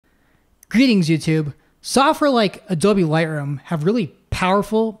Greetings, YouTube. Software like Adobe Lightroom have really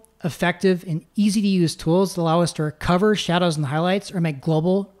powerful, effective, and easy to use tools that allow us to recover shadows and highlights or make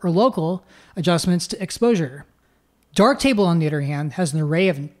global or local adjustments to exposure. Darktable, on the other hand, has an array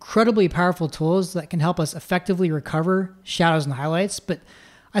of incredibly powerful tools that can help us effectively recover shadows and highlights, but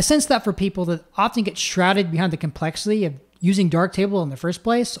I sense that for people that often get shrouded behind the complexity of using Darktable in the first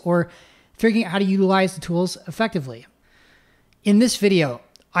place or figuring out how to utilize the tools effectively. In this video,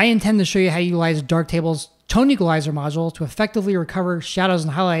 I intend to show you how to utilize Darktable's Tone Equalizer module to effectively recover shadows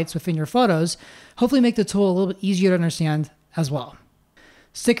and highlights within your photos, hopefully make the tool a little bit easier to understand as well.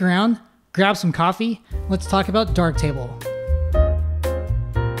 Stick around, grab some coffee, let's talk about Darktable.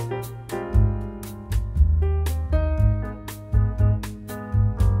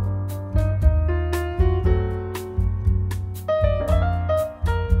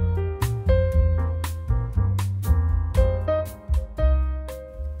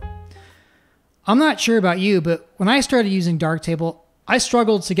 I'm not sure about you, but when I started using Darktable, I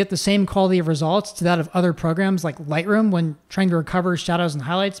struggled to get the same quality of results to that of other programs like Lightroom when trying to recover shadows and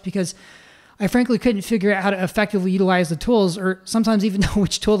highlights because I frankly couldn't figure out how to effectively utilize the tools or sometimes even know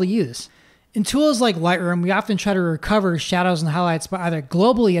which tool to use. In tools like Lightroom, we often try to recover shadows and highlights by either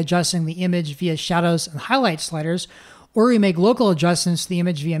globally adjusting the image via shadows and highlight sliders, or we make local adjustments to the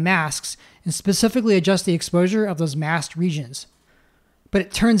image via masks and specifically adjust the exposure of those masked regions. But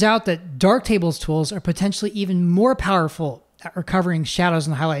it turns out that Darktable's tools are potentially even more powerful at recovering shadows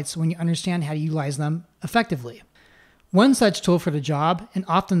and highlights when you understand how to utilize them effectively. One such tool for the job, and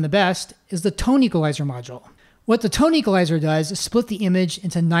often the best, is the Tone Equalizer module. What the Tone Equalizer does is split the image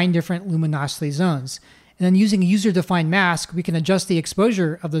into 9 different luminosity zones, and then using a user-defined mask, we can adjust the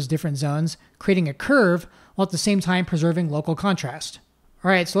exposure of those different zones, creating a curve, while at the same time preserving local contrast.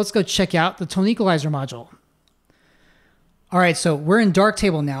 All right, so let's go check out the Tone Equalizer module. All right, so we're in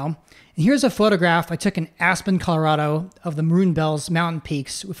Darktable now, and here's a photograph I took in Aspen, Colorado of the Maroon mountain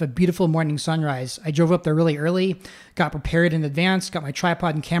peaks with a beautiful morning sunrise. I drove up there really early, got prepared in advance, got my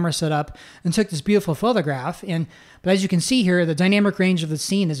tripod and camera set up, and took this beautiful photograph. But as you can see here, the dynamic range of the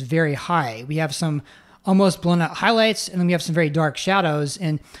scene is very high. We have some almost blown out highlights, and then we have some very dark shadows.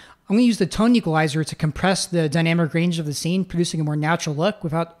 And I'm gonna use the Tone Equalizer to compress the dynamic range of the scene, producing a more natural look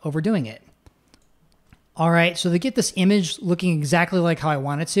without overdoing it. All right, so to get this image looking exactly like how I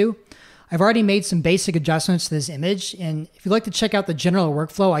want it to, I've already made some basic adjustments to this image, and if you'd like to check out the general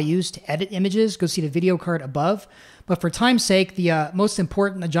workflow I use to edit images, go see the video card above. But for time's sake, the most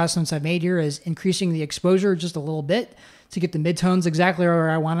important adjustments I've made here is increasing the exposure just a little bit to get the midtones exactly where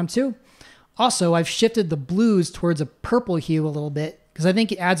I want them to. Also, I've shifted the blues towards a purple hue a little bit because I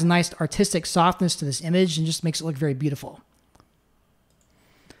think it adds a nice artistic softness to this image and just makes it look very beautiful.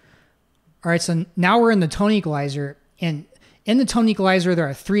 All right, so now we're in the Tone Equalizer, and in the Tone Equalizer, there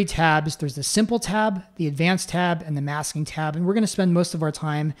are 3 tabs. There's the Simple tab, the Advanced tab, and the Masking tab, and we're going to spend most of our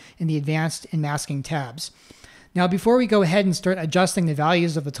time in the Advanced and Masking tabs. Now, before we go ahead and start adjusting the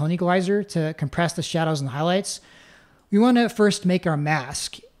values of the Tone Equalizer to compress the shadows and highlights, we want to first make our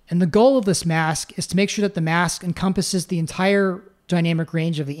mask. And the goal of this mask is to make sure that the mask encompasses the entire dynamic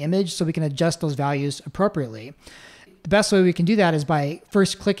range of the image so we can adjust those values appropriately. The best way we can do that is by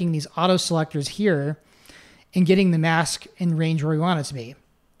first clicking these auto selectors here and getting the mask in range where we want it to be.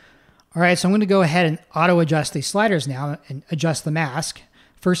 All right, so I'm going to go ahead and auto adjust these sliders now and adjust the mask.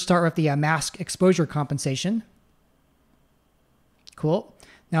 First start with the mask exposure compensation. Cool.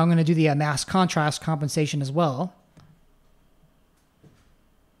 Now I'm going to do the mask contrast compensation as well.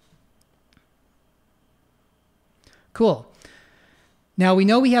 Cool. Now we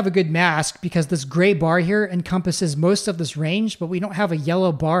know we have a good mask because this gray bar here encompasses most of this range, but we don't have a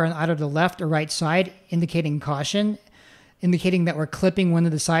yellow bar on either the left or right side indicating caution, indicating that we're clipping one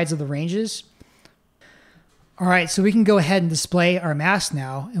of the sides of the ranges. All right, so we can go ahead and display our mask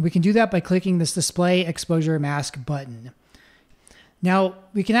now, and we can do that by clicking this Display Exposure Mask button. Now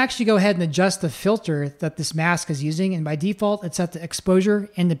we can actually go ahead and adjust the filter that this mask is using, and by default it's set to Exposure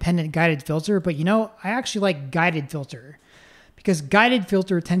Independent Guided Filter, but you know, I actually like Guided Filter, because guided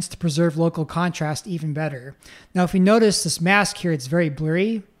filter tends to preserve local contrast even better. Now, if you notice this mask here, it's very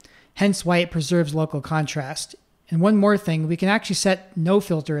blurry, hence why it preserves local contrast. And one more thing, we can actually set no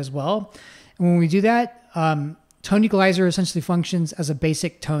filter as well. And when we do that, Tone Equalizer essentially functions as a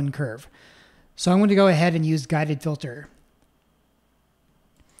basic tone curve. So I'm going to go ahead and use guided filter.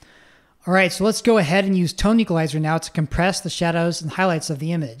 All right, so let's go ahead and use Tone Equalizer now to compress the shadows and highlights of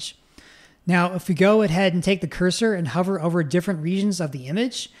the image. Now, if we go ahead and take the cursor and hover over different regions of the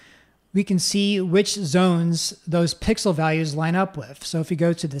image, we can see which zones those pixel values line up with. So if we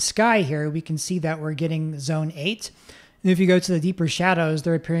go to the sky here, we can see that we're getting zone 8. And if you go to the deeper shadows,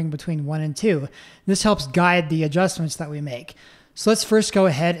 they're appearing between 1 and 2. This helps guide the adjustments that we make. So let's first go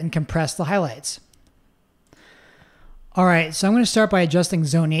ahead and compress the highlights. All right, so I'm going to start by adjusting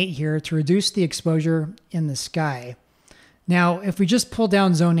zone 8 here to reduce the exposure in the sky. Now, if we just pull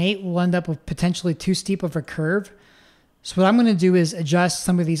down zone 8, we'll end up with potentially too steep of a curve. So what I'm going to do is adjust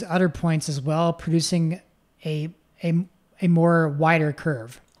some of these other points as well, producing a more wider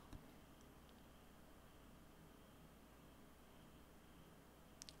curve.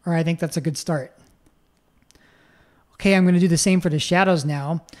 All right, I think that's a good start. Okay, I'm going to do the same for the shadows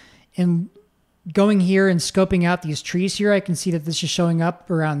now. And going here and scoping out these trees here, I can see that this is showing up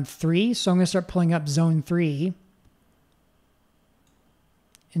around 3. So I'm going to start pulling up zone 3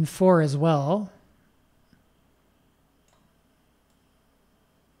 and 4 as well.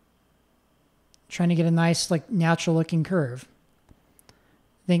 Trying to get a nice, like, natural looking curve.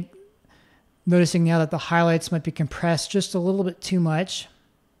 I think noticing now that the highlights might be compressed just a little bit too much.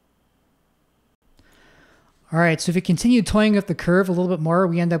 All right, so if we continue toying with the curve a little bit more,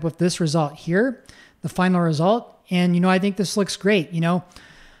 we end up with this result here, the final result. And, I think this looks great,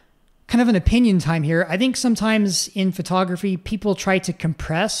 Kind of an opinion time here. I think sometimes in photography, people try to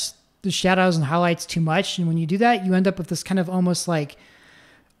compress the shadows and highlights too much. And when you do that, you end up with this kind of almost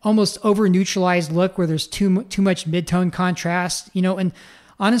over neutralized look where there's too much mid-tone contrast, and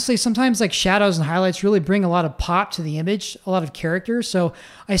honestly, sometimes like shadows and highlights really bring a lot of pop to the image, a lot of character. So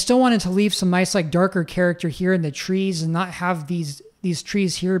I still wanted to leave some nice, like, darker character here in the trees and not have these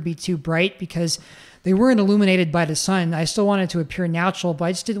trees here be too bright because they weren't illuminated by the sun. I still wanted to appear natural, but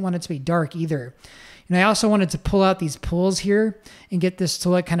I just didn't want it to be dark either. And I also wanted to pull out these pools here and get this to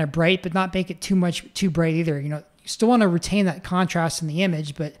look kind of bright, but not make it too bright either. You still want to retain that contrast in the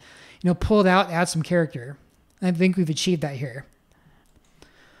image, but, pull it out, add some character. I think we've achieved that here.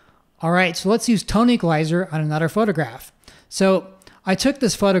 All right, so let's use Tone Equalizer on another photograph. So I took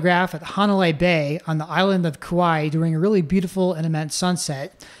this photograph at Hanalei Bay on the island of Kauai during a really beautiful and immense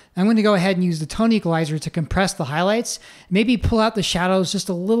sunset. I'm going to go ahead and use the Tone Equalizer to compress the highlights, maybe pull out the shadows just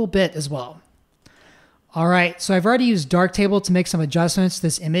a little bit as well. All right, so I've already used Darktable to make some adjustments to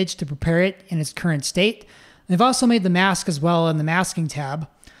this image to prepare it in its current state. And I've also made the mask as well in the masking tab.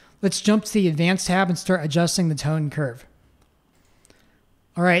 Let's jump to the Advanced tab and start adjusting the tone curve.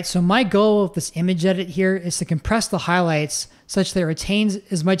 All right, so my goal with this image edit here is to compress the highlights such that it retains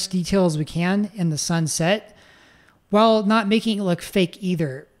as much detail as we can in the sunset while not making it look fake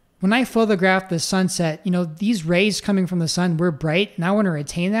either. When I photographed the sunset, these rays coming from the sun were bright and I want to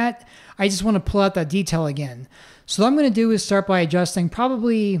retain that. I just want to pull out that detail again. So what I'm going to do is start by adjusting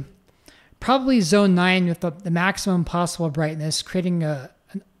probably zone 9 with the maximum possible brightness, creating a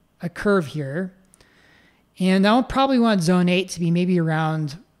curve here. And I'll probably want zone 8 to be maybe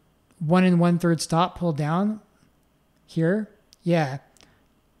around 1 1/3 stop pulled down here. Yeah.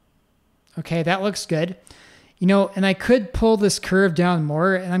 Okay, that looks good. And I could pull this curve down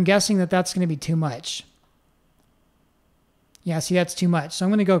more, and I'm guessing that that's going to be too much. Yeah, see, that's too much. So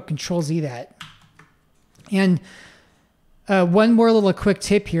I'm going to go Control Z that. And one more little quick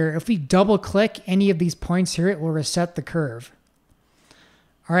tip here. If we double click any of these points here, it will reset the curve.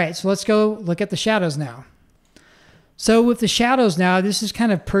 All right, so let's go look at the shadows now. So with the shadows now, this is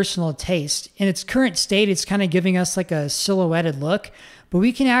kind of personal taste. In its current state, it's kind of giving us like a silhouetted look, but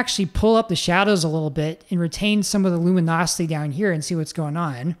we can actually pull up the shadows a little bit and retain some of the luminosity down here and see what's going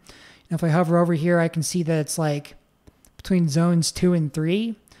on. And if I hover over here, I can see that it's like between zones 2 and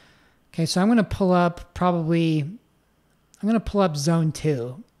 3. Okay, so I'm going to pull up zone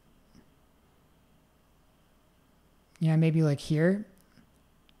 2. Yeah, maybe like here.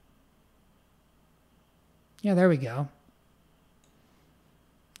 Yeah, there we go.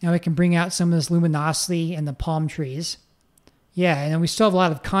 Now we can bring out some of this luminosity in the palm trees. Yeah, and then we still have a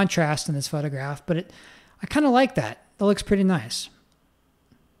lot of contrast in this photograph, but I kind of like that. That looks pretty nice.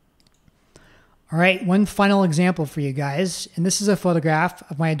 All right, one final example for you guys, and this is a photograph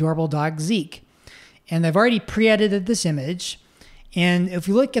of my adorable dog Zeke. And I've already pre-edited this image, and if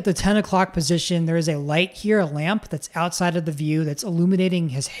you look at the 10 o'clock position, there is a light here, a lamp that's outside of the view that's illuminating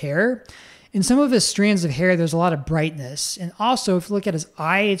his hair. In some of his strands of hair, there's a lot of brightness. And also, if you look at his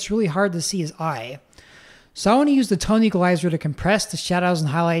eye, it's really hard to see his eye. So I want to use the Tone Equalizer to compress the shadows and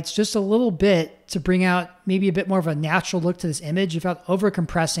highlights just a little bit to bring out maybe a bit more of a natural look to this image without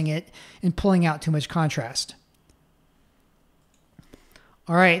over-compressing it and pulling out too much contrast.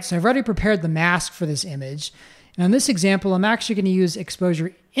 All right, so I've already prepared the mask for this image. And on this example, I'm actually going to use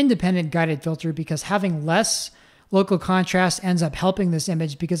exposure independent guided filter because having less local contrast ends up helping this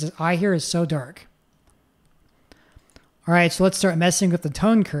image because his eye here is so dark. All right, so let's start messing with the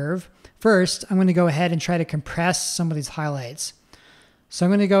tone curve. First, I'm going to go ahead and try to compress some of these highlights. So I'm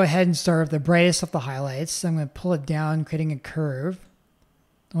going to go ahead and start with the brightest of the highlights. I'm going to pull it down, creating a curve.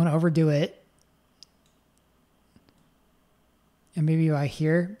 Don't want to overdo it. And maybe right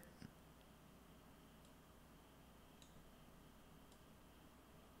here.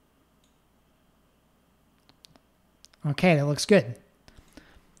 Okay, that looks good.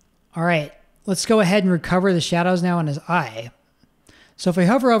 All right, let's go ahead and recover the shadows now on his eye. So if I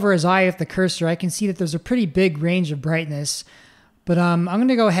hover over his eye with the cursor, I can see that there's a pretty big range of brightness. But I'm going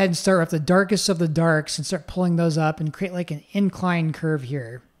to go ahead and start with the darkest of the darks and start pulling those up and create like an incline curve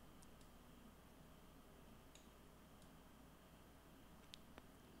here.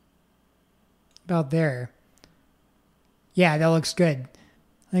 About there. Yeah, that looks good.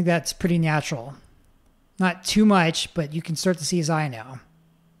 I think that's pretty natural. Not too much, but you can start to see his eye now.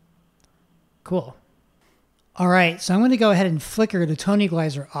 Cool. All right, so I'm going to go ahead and flicker the tone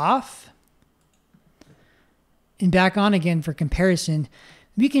equalizer off and back on again for comparison.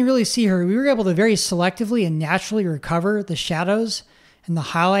 You can really see here, we were able to very selectively and naturally recover the shadows and the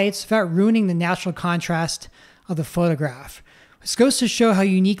highlights without ruining the natural contrast of the photograph. This goes to show how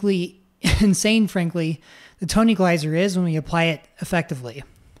uniquely insane, frankly, the tone equalizer is when we apply it effectively.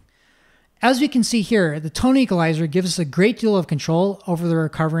 As we can see here, the tone equalizer gives us a great deal of control over the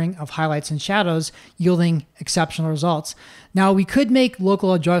recovering of highlights and shadows, yielding exceptional results. Now, we could make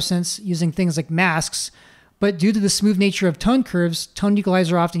local adjustments using things like masks, but due to the smooth nature of tone curves, tone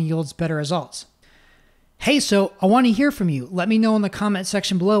equalizer often yields better results. Hey, so I want to hear from you. Let me know in the comment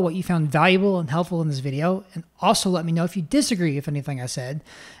section below what you found valuable and helpful in this video, and also let me know if you disagree with anything I said.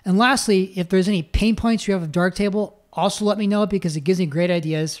 And lastly, if there's any pain points you have with Darktable, also let me know because it gives me great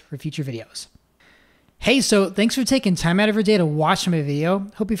ideas for future videos. Hey, so thanks for taking time out of your day to watch my video.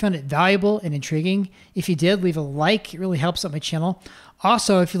 Hope you found it valuable and intriguing. If you did, leave a like. It really helps out my channel.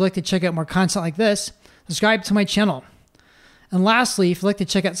 Also, if you'd like to check out more content like this, subscribe to my channel. And lastly, if you'd like to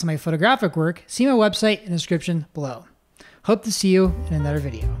check out some of my photographic work, see my website in the description below. Hope to see you in another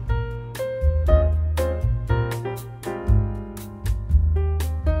video.